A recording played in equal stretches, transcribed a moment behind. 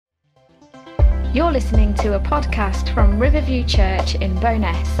You're listening to a podcast from Riverview Church in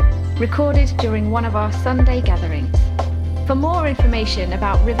Bowness, recorded during one of our Sunday gatherings. For more information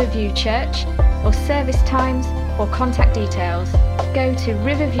about Riverview Church, or service times, or contact details, go to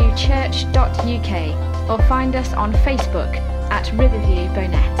riverviewchurch.uk or find us on Facebook at Riverview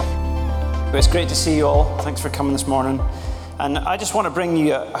Bowness. It's great to see you all. Thanks for coming this morning. And I just want to bring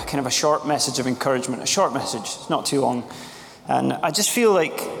you a kind of a short message of encouragement, a short message. It's not too long. And I just feel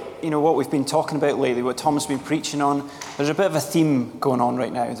like, what we've been talking about lately, what Tom's been preaching on, there's a bit of a theme going on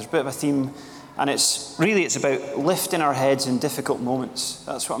right now. There's a bit of a theme, and it's about lifting our heads in difficult moments.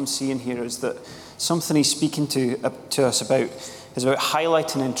 That's what I'm seeing here, is that something he's speaking to us about is about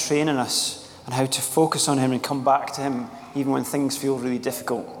highlighting and training us and how to focus on him and come back to him even when things feel really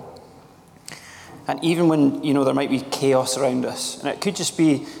difficult. And even when, there might be chaos around us. And it could just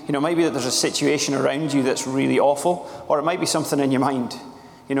be, it might be that there's a situation around you that's really awful, or it might be something in your mind.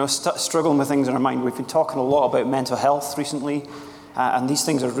 Struggling with things in our mind. We've been talking a lot about mental health recently, and these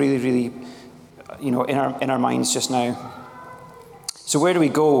things are really, really, in our minds just now. So where do we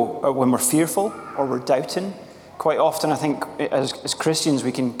go when we're fearful or we're doubting? Quite often, I think, as Christians,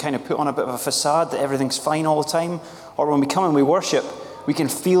 we can kind of put on a bit of a facade that everything's fine all the time. Or when we come and we worship, we can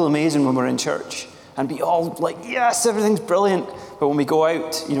feel amazing when we're in church and be all like, yes, everything's brilliant. But when we go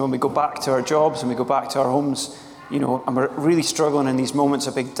out, when we go back to our jobs and we go back to our homes, and we're really struggling in these moments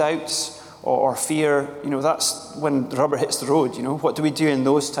of big doubts or fear, that's when the rubber hits the road, What do we do in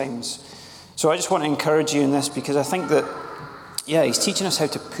those times? So I just want to encourage you in this, because I think that, he's teaching us how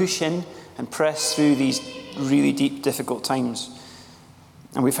to push in and press through these really deep, difficult times.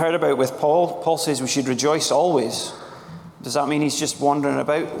 And we've heard about with Paul. Paul says we should rejoice always. Does that mean he's just wandering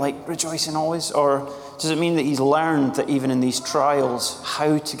about, like, rejoicing always? Or does it mean that he's learned that even in these trials,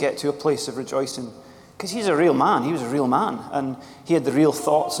 how to get to a place of rejoicing? Because he's a real man. He was a real man. And he had the real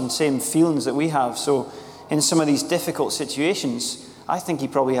thoughts and same feelings that we have. So in some of these difficult situations, I think he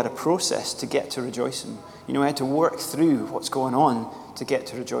probably had a process to get to rejoicing. He had to work through what's going on to get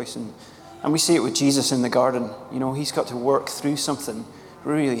to rejoicing. And we see it with Jesus in the garden. He's got to work through something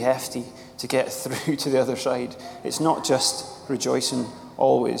really hefty to get through to the other side. It's not just rejoicing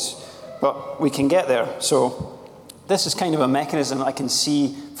always, but we can get there. So this is kind of a mechanism that I can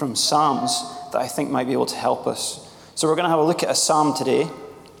see from Psalms that I think might be able to help us. So we're going to have a look at a psalm today,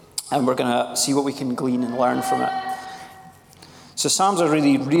 and we're going to see what we can glean and learn from it. So psalms are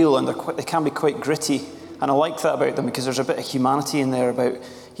really real, and they can be quite gritty, and I like that about them because there's a bit of humanity in there about,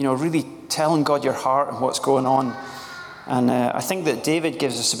 really telling God your heart and what's going on. And I think that David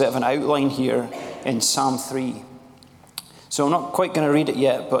gives us a bit of an outline here in Psalm 3. So I'm not quite going to read it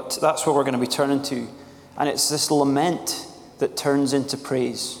yet, but that's what we're going to be turning to. And it's this lament that turns into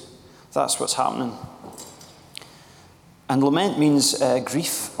praise. That's what's happening. And lament means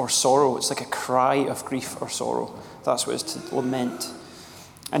grief or sorrow. It's like a cry of grief or sorrow. That's what it is to lament.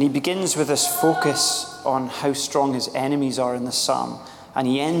 And he begins with this focus on how strong his enemies are in this psalm. And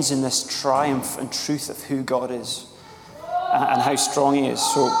he ends in this triumph and truth of who God is and how strong he is.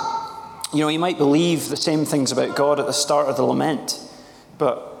 So, you might believe the same things about God at the start of the lament,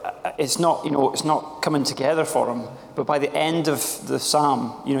 but it's not, it's not coming together for him. But by the end of the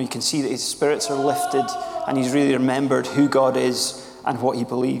psalm, you can see that his spirits are lifted and he's really remembered who God is and what he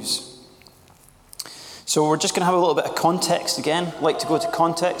believes. So we're just going to have a little bit of context again. Like to go to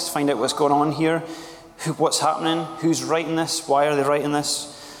context, find out what's going on here, what's happening, who's writing this, why are they writing this.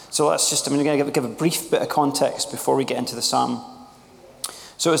 So I'm going to give a brief bit of context before we get into the psalm.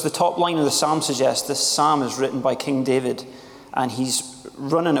 So as the top line of the psalm suggests, this psalm is written by King David, and he's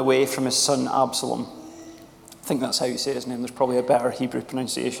running away from his son Absalom. I think that's how you say his name. There's probably a better Hebrew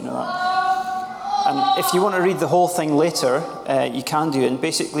pronunciation of that. And if you want to read the whole thing later, you can do it. And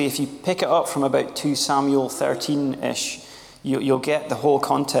basically, if you pick it up from about 2 Samuel 13-ish, you'll get the whole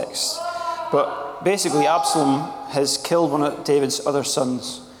context. But basically, Absalom has killed one of David's other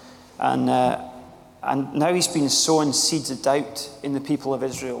sons. And now he's been sowing seeds of doubt in the people of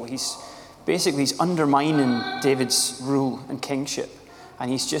Israel. He's undermining David's rule and kingship. And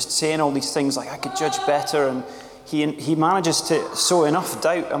he's just saying all these things like, I could judge better. And he manages to sow enough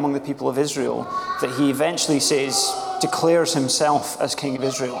doubt among the people of Israel that he eventually declares himself as king of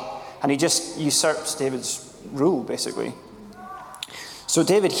Israel. And he just usurps David's rule, basically. So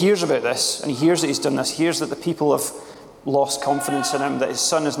David hears about this, and he hears that he's done this. He hears that the people have lost confidence in him, that his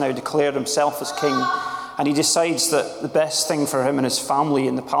son has now declared himself as king. And he decides that the best thing for him and his family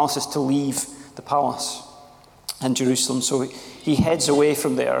in the palace is to leave the palace in Jerusalem. So he heads away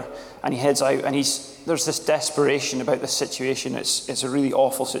from there, and he heads out, and there's this desperation about this situation. It's a really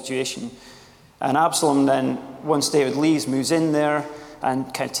awful situation. And Absalom then, once David leaves, moves in there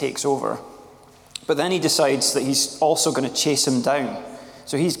and kind of takes over. But then he decides that he's also going to chase him down.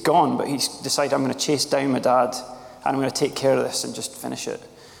 So he's gone, but he's decided, I'm going to chase down my dad, and I'm going to take care of this and just finish it.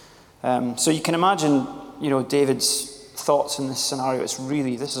 So you can imagine, David's thoughts in this scenario. This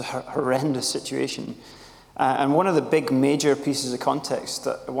is a horrendous situation. And one of the big major pieces of context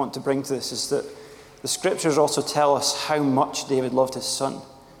that I want to bring to this is that the scriptures also tell us how much David loved his son.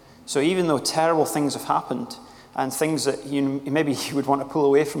 So even though terrible things have happened and things that maybe he would want to pull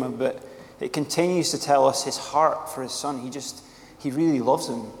away from him, but it continues to tell us his heart for his son. He really loves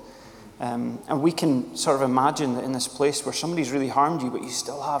him. And we can sort of imagine that in this place where somebody's really harmed you, but you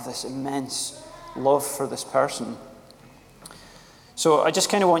still have this immense love for this person. So I just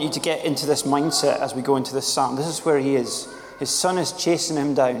kind of want you to get into this mindset as we go into this psalm. This is where he is. His son is chasing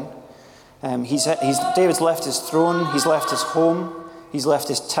him down. David's left his throne, he's left his home, he's left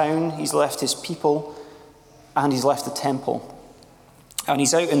his town, he's left his people, and he's left the temple. And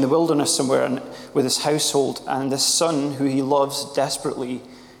he's out in the wilderness somewhere with his household, and this son who he loves desperately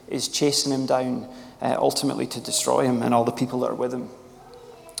is chasing him down, ultimately to destroy him and all the people that are with him.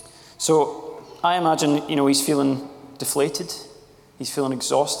 So I imagine, he's feeling deflated. He's feeling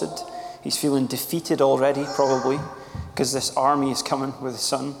exhausted. He's feeling defeated already, probably, because this army is coming with his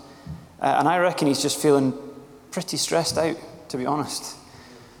son. And I reckon he's just feeling pretty stressed out, to be honest.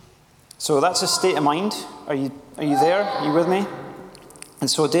 So that's his state of mind. Are you there? Are you with me? And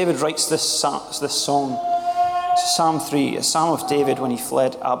so David writes this song. It's Psalm 3, a psalm of David when he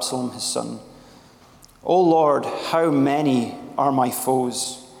fled Absalom, his son. O Lord, how many are my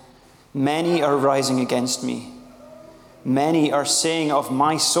foes? Many are rising against me. Many are saying of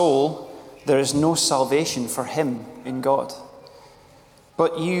my soul, there is no salvation for him in God.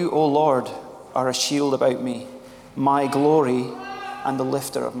 But you, O Lord, are a shield about me, my glory and the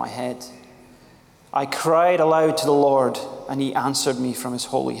lifter of my head. I cried aloud to the Lord, and he answered me from his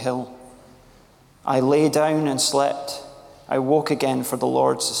holy hill. I lay down and slept. I woke again, for the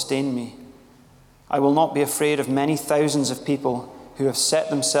Lord sustained me. I will not be afraid of many thousands of people who have set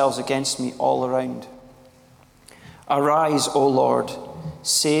themselves against me all around. Arise, O Lord,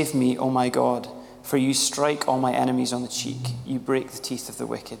 save me, O my God, for you strike all my enemies on the cheek. You break the teeth of the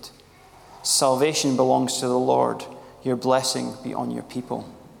wicked. Salvation belongs to the Lord. Your blessing be on your people.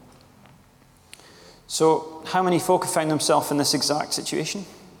 So, how many folk have found themselves in this exact situation?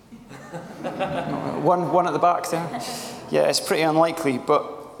 One at the back there. Yeah, it's pretty unlikely,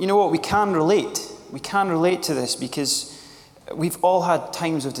 but you know what? We can relate. We can relate to this because we've all had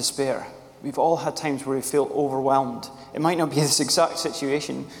times of despair. We've all had times where we feel overwhelmed. It might not be this exact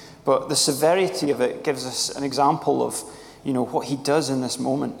situation, but the severity of it gives us an example of, what he does in this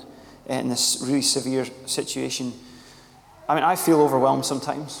moment, in this really severe situation. I mean, I feel overwhelmed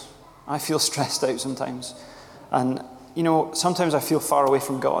sometimes. I feel stressed out sometimes. And, sometimes I feel far away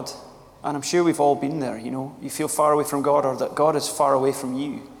from God. And I'm sure we've all been there, You feel far away from God, or that God is far away from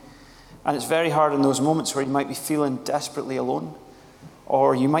you. And it's very hard in those moments where you might be feeling desperately alone.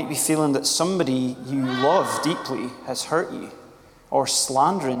 Or you might be feeling that somebody you love deeply has hurt you, or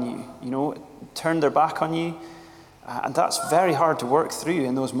slandering you, turned their back on you. And that's very hard to work through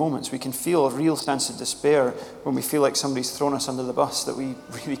in those moments. We can feel a real sense of despair when we feel like somebody's thrown us under the bus that we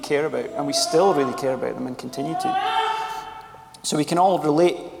really care about, and we still really care about them and continue to. So we can all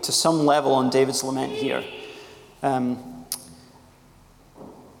relate to some level on David's lament here.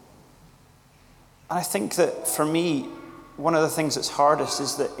 I think that for me, one of the things that's hardest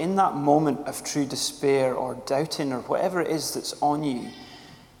is that in that moment of true despair or doubting or whatever it is that's on you,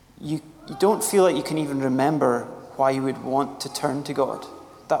 you don't feel like you can even remember why you would want to turn to God.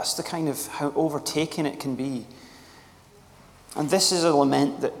 That's the kind of how overtaken it can be. And this is a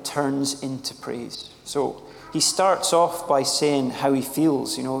lament that turns into praise. So he starts off by saying how he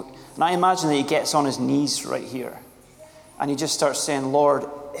feels, and I imagine that he gets on his knees right here. And he just starts saying, Lord,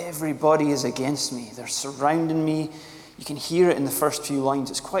 everybody is against me. They're surrounding me. You can hear it in the first few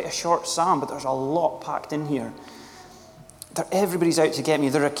lines. It's quite a short psalm, but there's a lot packed in here. Everybody's out to get me.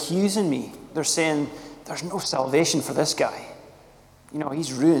 They're accusing me. They're saying, there's no salvation for this guy.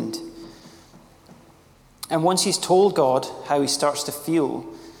 He's ruined. And once he's told God how he starts to feel,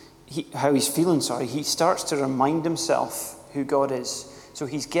 he starts to remind himself who God is. So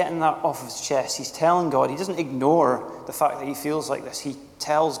he's getting that off his chest. He's telling God. He doesn't ignore the fact that he feels like this. He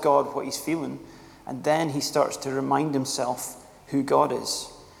tells God what he's feeling. And then he starts to remind himself who God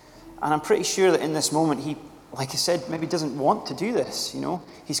is. And I'm pretty sure that in this moment, he, like I said, maybe doesn't want to do this,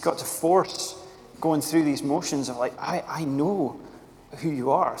 He's got to force going through these motions of like, I know who you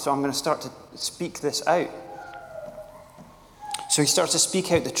are, so I'm going to start to speak this out. So he starts to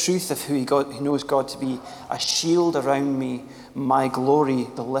speak out the truth of who he knows God to be, a shield around me, my glory,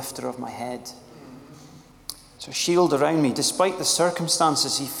 the lifter of my head. It's a shield around me. Despite the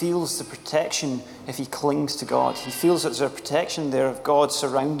circumstances, he feels the protection if he clings to God. He feels that there's a protection there of God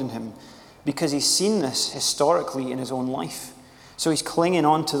surrounding him because he's seen this historically in his own life. So he's clinging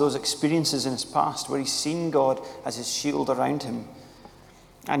on to those experiences in his past where he's seen God as his shield around him.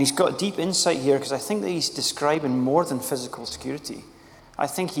 And he's got a deep insight here because I think that he's describing more than physical security. I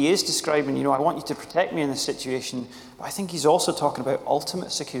think he is describing, I want you to protect me in this situation, but I think he's also talking about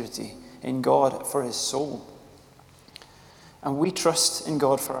ultimate security in God for his soul. And we trust in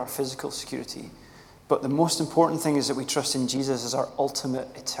God for our physical security. But the most important thing is that we trust in Jesus as our ultimate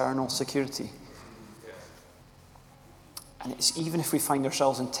eternal security. And it's even if we find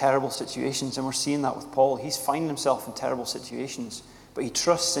ourselves in terrible situations, and we're seeing that with Paul, he's finding himself in terrible situations, but he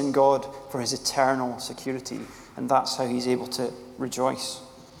trusts in God for his eternal security, and that's how he's able to rejoice.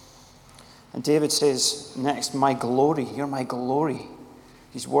 And David says next, my glory, you're my glory.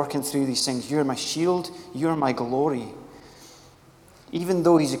 He's working through these things. You're my shield, you're my glory. Even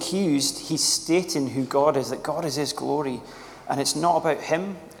though he's accused, he's stating who God is, that God is his glory. And it's not about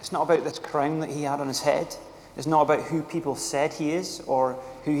him. It's not about this crown that he had on his head. It's not about who people said he is or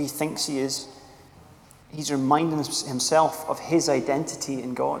who he thinks he is. He's reminding himself of his identity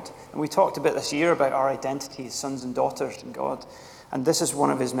in God. And we talked a bit this year about our identity as sons and daughters in God. And this is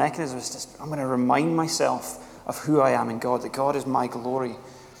one of his mechanisms. I'm going to remind myself of who I am in God, that God is my glory.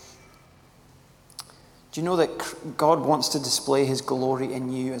 Do you know that God wants to display his glory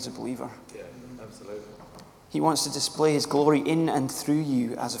in you as a believer? Yeah, absolutely. He wants to display his glory in and through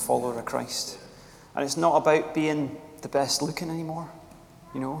you as a follower of Christ. And it's not about being the best looking anymore.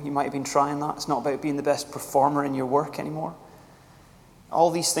 You might have been trying that. It's not about being the best performer in your work anymore. All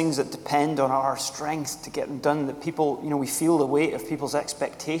these things that depend on our strength to get them done, that people, we feel the weight of people's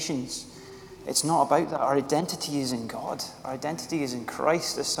expectations. It's not about that. Our identity is in God. Our identity is in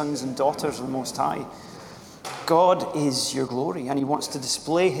Christ as sons and daughters of the Most High. God is your glory, and he wants to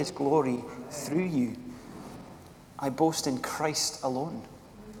display his glory through you. I boast in Christ alone.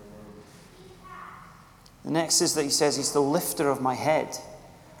 The next is that he says he's the lifter of my head.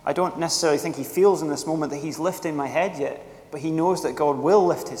 I don't necessarily think he feels in this moment that he's lifting my head yet, but he knows that God will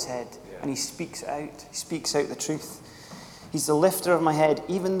lift his head, and he speaks out. He speaks out the truth. He's the lifter of my head.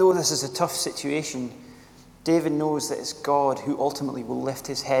 Even though this is a tough situation, David knows that it's God who ultimately will lift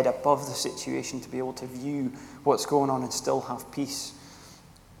his head above the situation to be able to view what's going on and still have peace.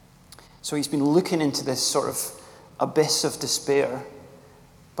 So he's been looking into this sort of abyss of despair,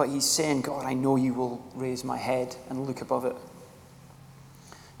 but he's saying, God, I know you will raise my head and look above it.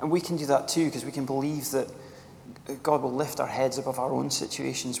 And we can do that too, because we can believe that God will lift our heads above our own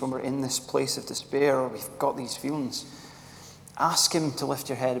situations when we're in this place of despair or we've got these feelings. Ask him to lift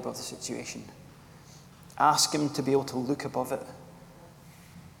your head above the situation. Ask him to be able to look above it.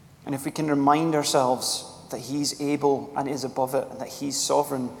 And if we can remind ourselves that he's able and is above it and that he's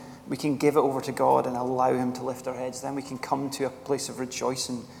sovereign, we can give it over to God and allow him to lift our heads. Then we can come to a place of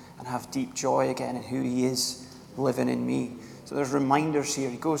rejoicing and have deep joy again in who he is living in me. So there's reminders here.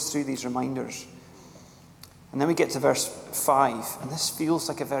 He goes through these reminders. And then we get to verse 5, and this feels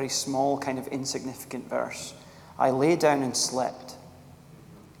like a very small, kind of insignificant verse. I lay down and slept.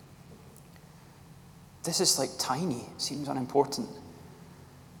 This is like tiny. It seems unimportant.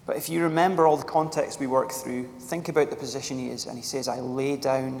 But if you remember all the context we work through, think about the position he is, and he says, I lay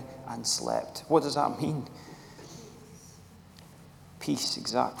down and slept. What does that mean? Peace,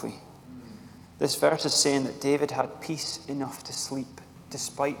 exactly. This verse is saying that David had peace enough to sleep,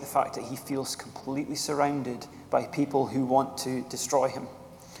 despite the fact that he feels completely surrounded by people who want to destroy him.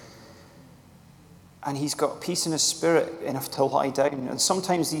 And he's got peace in his spirit enough to lie down. And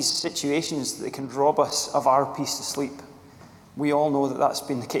sometimes these situations, they can rob us of our peace to sleep. We all know that that's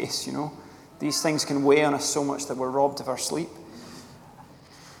been the case, These things can weigh on us so much that we're robbed of our sleep.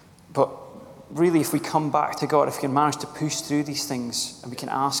 But really, if we come back to God, if we can manage to push through these things and we can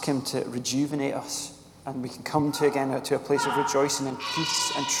ask him to rejuvenate us, and we can come to a place of rejoicing and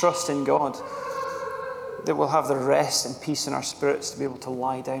peace and trust in God, that we'll have the rest and peace in our spirits to be able to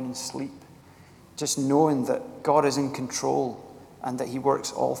lie down and sleep, just knowing that God is in control and that he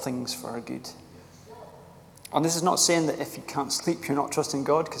works all things for our good. And this is not saying that if you can't sleep, you're not trusting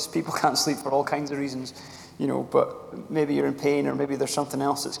God, because people can't sleep for all kinds of reasons, but maybe you're in pain or maybe there's something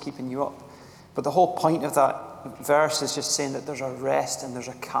else that's keeping you up. But the whole point of that verse is just saying that there's a rest and there's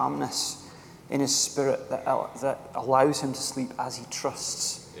a calmness in his spirit that allows him to sleep as he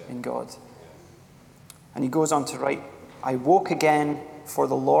trusts in God. And he goes on to write, I woke again, for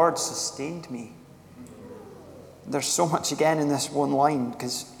the Lord sustained me. There's so much again in this one line,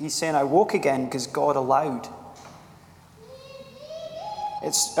 because he's saying, I woke again because God allowed.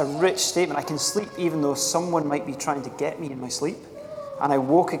 It's a rich statement. I can sleep even though someone might be trying to get me in my sleep. And I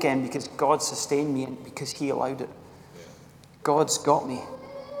woke again because God sustained me and because he allowed it. God's got me.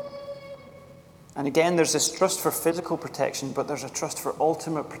 And again, there's this trust for physical protection, but there's a trust for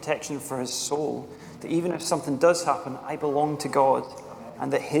ultimate protection for his soul. That even if something does happen, I belong to God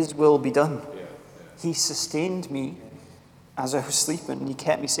and that his will be done. He sustained me as I was sleeping, and he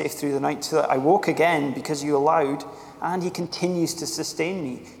kept me safe through the night so that I woke again because you allowed, and he continues to sustain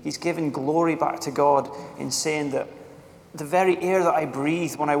me. He's given glory back to God in saying that the very air that I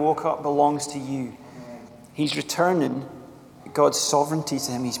breathe when I woke up belongs to you. He's returning God's sovereignty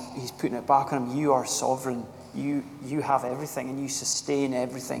to him. He's putting it back on him. You are sovereign. You have everything, and you sustain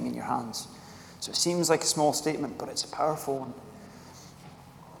everything in your hands. So it seems like a small statement, but it's a powerful one.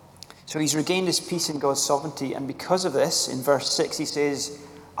 So he's regained his peace in God's sovereignty, and because of this, in verse 6, he says,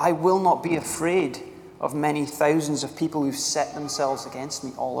 I will not be afraid of many thousands of people who've set themselves against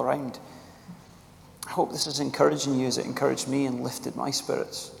me all around. I hope this is encouraging you as it encouraged me and lifted my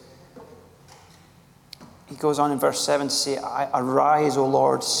spirits. He goes on in verse 7 to say, Arise, O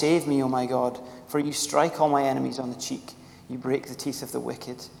Lord, save me, O my God, for you strike all my enemies on the cheek. You break the teeth of the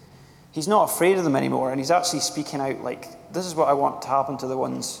wicked. He's not afraid of them anymore, and he's actually speaking out like, this is what I want to happen to the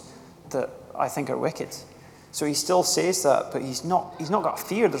ones that I think are wicked. So he still says that, but he's not got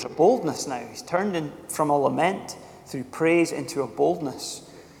fear. There's a boldness now. He's turned in from a lament through praise into a boldness.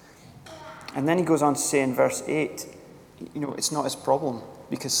 And then he goes on to say in verse 8, it's not his problem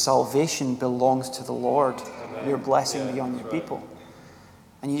because salvation belongs to the Lord. Your blessing be on your people.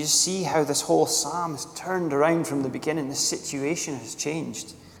 And you just see how this whole psalm is turned around from the beginning. The situation has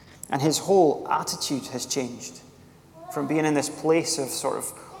changed. And his whole attitude has changed. From being in this place of sort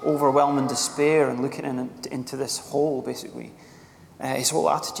of overwhelming despair and looking into this hole, basically. His whole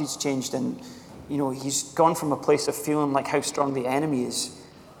attitude's changed, and he's gone from a place of feeling like how strong the enemy is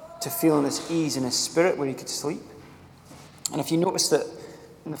to feeling this ease in his spirit where he could sleep. And if you notice that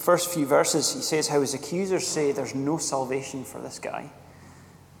in the first few verses, he says how his accusers say there's no salvation for this guy.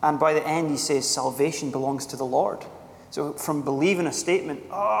 And by the end, he says salvation belongs to the Lord. So from believing a statement,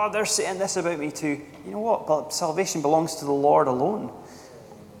 they're saying this about me, to, you know what, but salvation belongs to the Lord alone.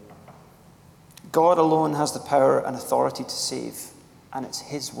 God alone has the power and authority to save, and it's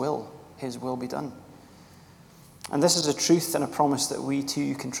his will be done. And this is a truth and a promise that we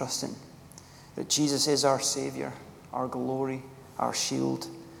too can trust in, that Jesus is our Saviour, our glory, our shield,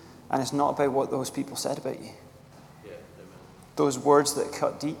 and it's not about what those people said about you. Those words that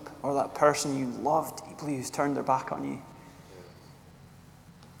cut deep, or that person you love deeply who's turned their back on you.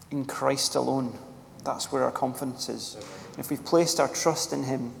 In Christ alone, that's where our confidence is. And if we've placed our trust in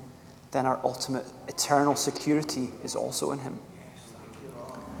him, then our ultimate eternal security is also in him.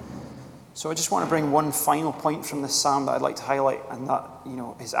 So I just want to bring one final point from this psalm that I'd like to highlight, and that,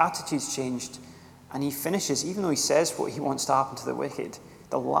 his attitude's changed, and he finishes, even though he says what he wants to happen to the wicked,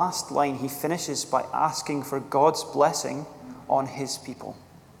 the last line he finishes by asking for God's blessing on his people.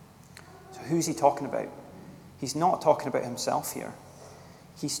 So who's he talking about? He's not talking about himself here.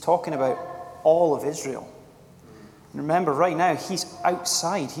 He's talking about all of Israel. And remember, right now, he's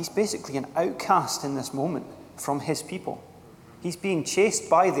outside. He's basically an outcast in this moment from his people. He's being chased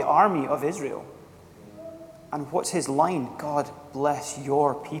by the army of Israel. And what's his line? God bless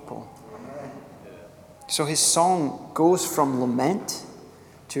your people. So his song goes from lament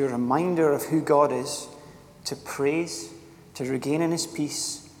to a reminder of who God is, to praise, to regaining his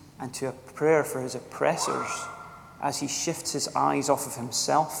peace, and to a prayer for his oppressors. As he shifts his eyes off of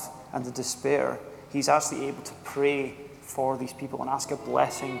himself and the despair, he's actually able to pray for these people and ask a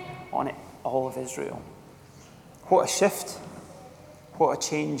blessing on all of Israel. What a shift. What a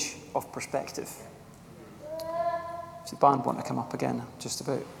change of perspective. If the band want to come up again, just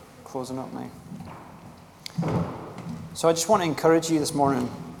about closing up now. So I just want to encourage you this morning,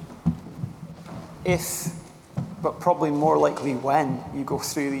 if, but probably more likely when, you go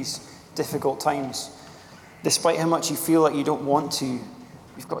through these difficult times, despite how much you feel like you don't want to,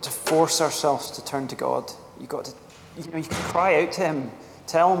 we've got to force ourselves to turn to God. You've got to, you can cry out to him,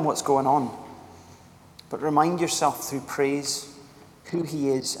 tell him what's going on, but remind yourself through praise who he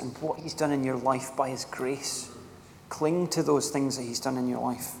is and what he's done in your life by his grace. Cling to those things that he's done in your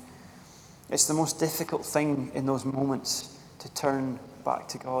life. It's the most difficult thing in those moments to turn back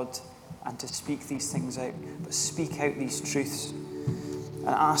to God and to speak these things out, but speak out these truths and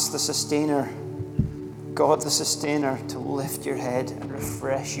ask the sustainer, God the sustainer, to lift your head and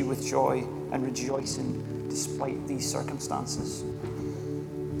refresh you with joy and rejoicing despite these circumstances.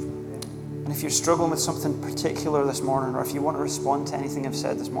 And if you're struggling with something particular this morning, or if you want to respond to anything I've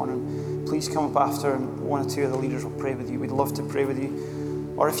said this morning, please come up after and one or two of the leaders will pray with you. We'd love to pray with you.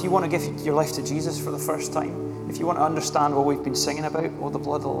 Or if you want to give your life to Jesus for the first time, if you want to understand what we've been singing about, oh, the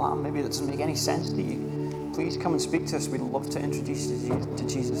blood of the Lamb, maybe it doesn't make any sense to you, please come and speak to us. We'd love to introduce you to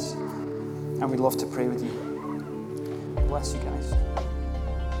Jesus, and we'd love to pray with you. Bless you guys.